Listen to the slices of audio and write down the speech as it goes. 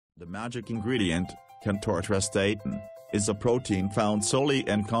The magic ingredient, cantortrostatin, is a protein found solely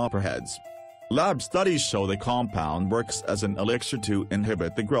in copperheads. Lab studies show the compound works as an elixir to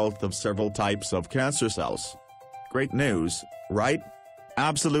inhibit the growth of several types of cancer cells. Great news, right?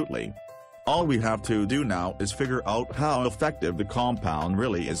 Absolutely. All we have to do now is figure out how effective the compound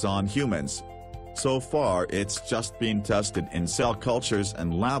really is on humans. So far it's just been tested in cell cultures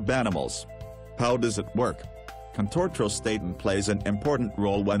and lab animals. How does it work? Cantortrostatin plays an important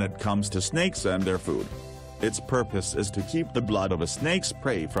role when it comes to snakes and their food. Its purpose is to keep the blood of a snake's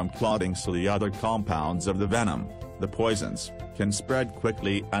prey from clotting so the other compounds of the venom, the poisons, can spread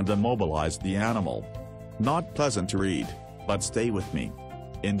quickly and immobilize the animal. Not pleasant to read, but stay with me.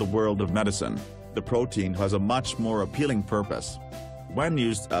 In the world of medicine, the protein has a much more appealing purpose. When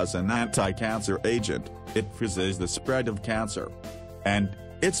used as an anti-cancer agent, it freezes the spread of cancer. And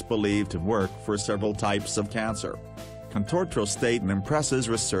it's believed to work for several types of cancer. Cantortrostatin impresses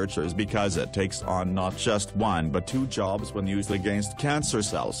researchers because it takes on not just one but two jobs when used against cancer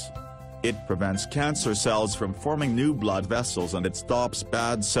cells. It prevents cancer cells from forming new blood vessels and it stops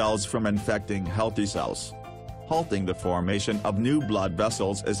bad cells from infecting healthy cells. Halting the formation of new blood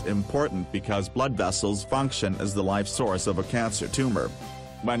vessels is important because blood vessels function as the life source of a cancer tumor.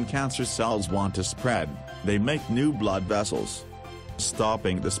 When cancer cells want to spread, they make new blood vessels.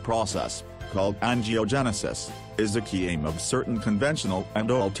 Stopping this process, called angiogenesis, is the key aim of certain conventional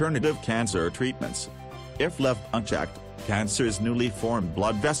and alternative cancer treatments. If left unchecked, cancer's newly formed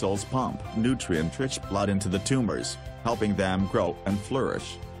blood vessels pump nutrient-rich blood into the tumors, helping them grow and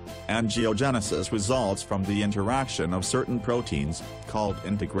flourish. Angiogenesis results from the interaction of certain proteins, called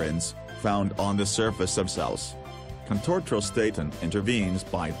integrins, found on the surface of cells. Cantortrostatin intervenes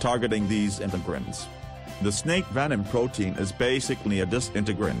by targeting these integrins. The snake venom protein is basically a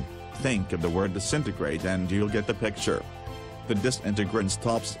disintegrin. Think of the word disintegrate and you'll get the picture. The disintegrin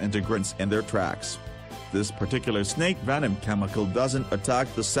stops integrins in their tracks. This particular snake venom chemical doesn't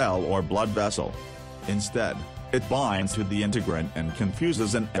attack the cell or blood vessel. Instead, it binds to the integrin and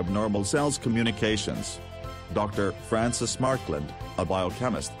confuses an abnormal cell's communications. Dr. Francis Markland, a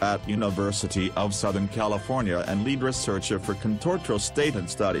biochemist at University of Southern California and lead researcher for cantortrostatin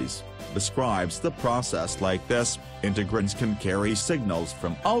studies, describes the process like this: integrins can carry signals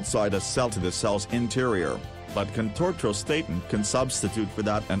from outside a cell to the cell's interior, but cantortrostatin can substitute for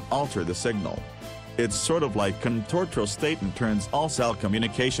that and alter the signal. It's sort of like cantortrostatin turns all cell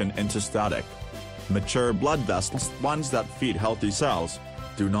communication into static. Mature blood vessels, ones that feed healthy cells,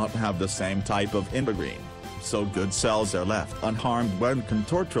 do not have the same type of integrin, so good cells are left unharmed when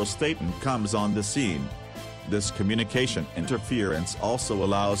cantortrostatin comes on the scene. This communication interference also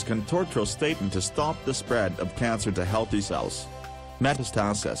allows cantortrostatin to stop the spread of cancer to healthy cells.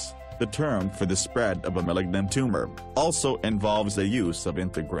 Metastasis, the term for the spread of a malignant tumor, also involves the use of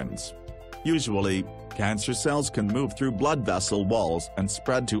integrins. Usually, cancer cells can move through blood vessel walls and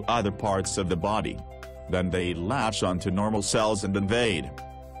spread to other parts of the body. Then they latch onto normal cells and invade.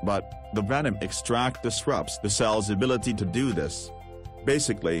 But the venom extract disrupts the cell's ability to do this.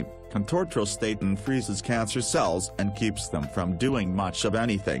 Basically, cantortrostatin freezes cancer cells and keeps them from doing much of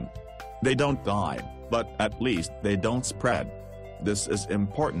anything. They don't die, but at least they don't spread. This is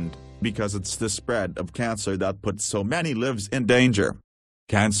important, because it's the spread of cancer that puts so many lives in danger.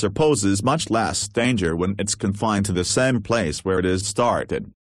 Cancer poses much less danger when it's confined to the same place where it is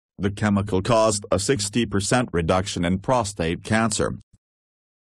started. The chemical caused a 60% reduction in prostate cancer,